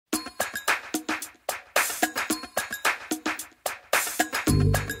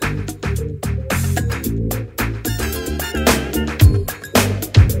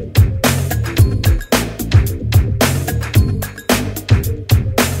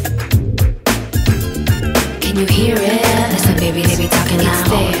Can you hear it? Listen, baby, they be talking loud. It's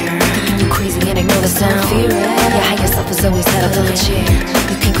there. You crazy and ignore the sound. Fear it. Your higher self is always head up in the chair.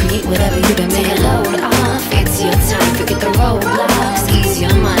 You can create whatever you demand. Take a load off. It's your time. Forget the roadblocks. Ease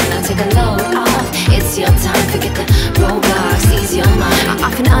your mind. Now take a load off. It's your time. Forget the roadblocks. Ease your mind. I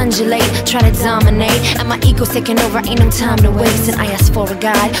often undulate, try to dominate, and my ego's taking over. Ain't no time to waste. And I ask for a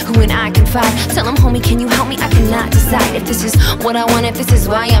guide, who and I confide. Tell him, homie, can you help me? I cannot decide if this is what I want, if this is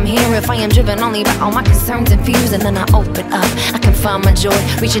why I'm here, if I am driven only by all my concerns and fears. And then I open up, I can find my joy,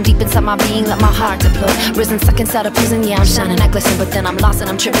 reaching deep inside my being, let my heart deploy. Risen, stuck inside a prison, yeah, I'm shining, I glisten, but then I'm lost and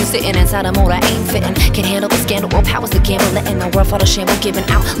I'm tripping, sitting inside a mode I ain't fitting. Can't handle the scandal, will powers the gamble, letting the world fall to shamble, giving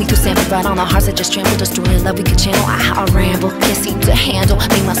out lethal sample right on the hearts that just tremble, destroying love we could channel. I ramble, can't seem to handle,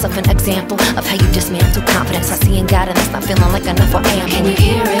 make myself an example of how you dismantle confidence I see in God, and it's not feeling like enough for ammo. Can you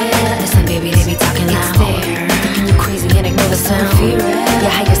hear it? Listen, baby, they be talking loud. It's there. You crazy and ignore the sound. Fear it.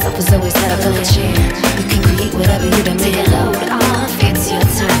 Your higher self is always head up in the chair. You can create whatever you demand. Take a load off. It's your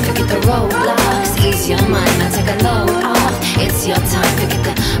time. Forget the roadblocks. Ease your mind. Now take a load off. It's your time. Forget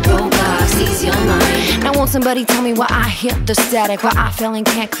the roadblocks. Ease your mind. Now won't somebody tell me why I hit the static? Why I feel and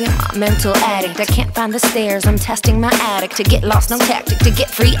can't clear my mental addict? I can't find the stairs. I'm testing my attic. To get lost, no tactic. To get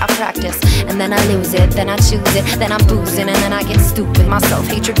free, I practice. And then I lose it. Then I choose it. Then I'm boozing. And then I get stupid. My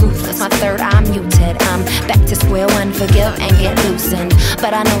self-hatred ruthless. My third eye muted. I'm back to square one. Forgive and get loosened.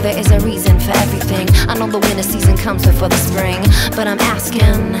 But I know there is a reason for everything. I know the winter season comes before the spring. But I'm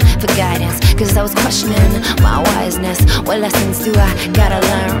asking for guidance, cause I was questioning my wiseness. What lessons do I gotta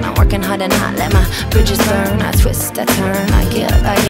learn? I'm working hard to not let my bridges burn. I twist, I turn, I give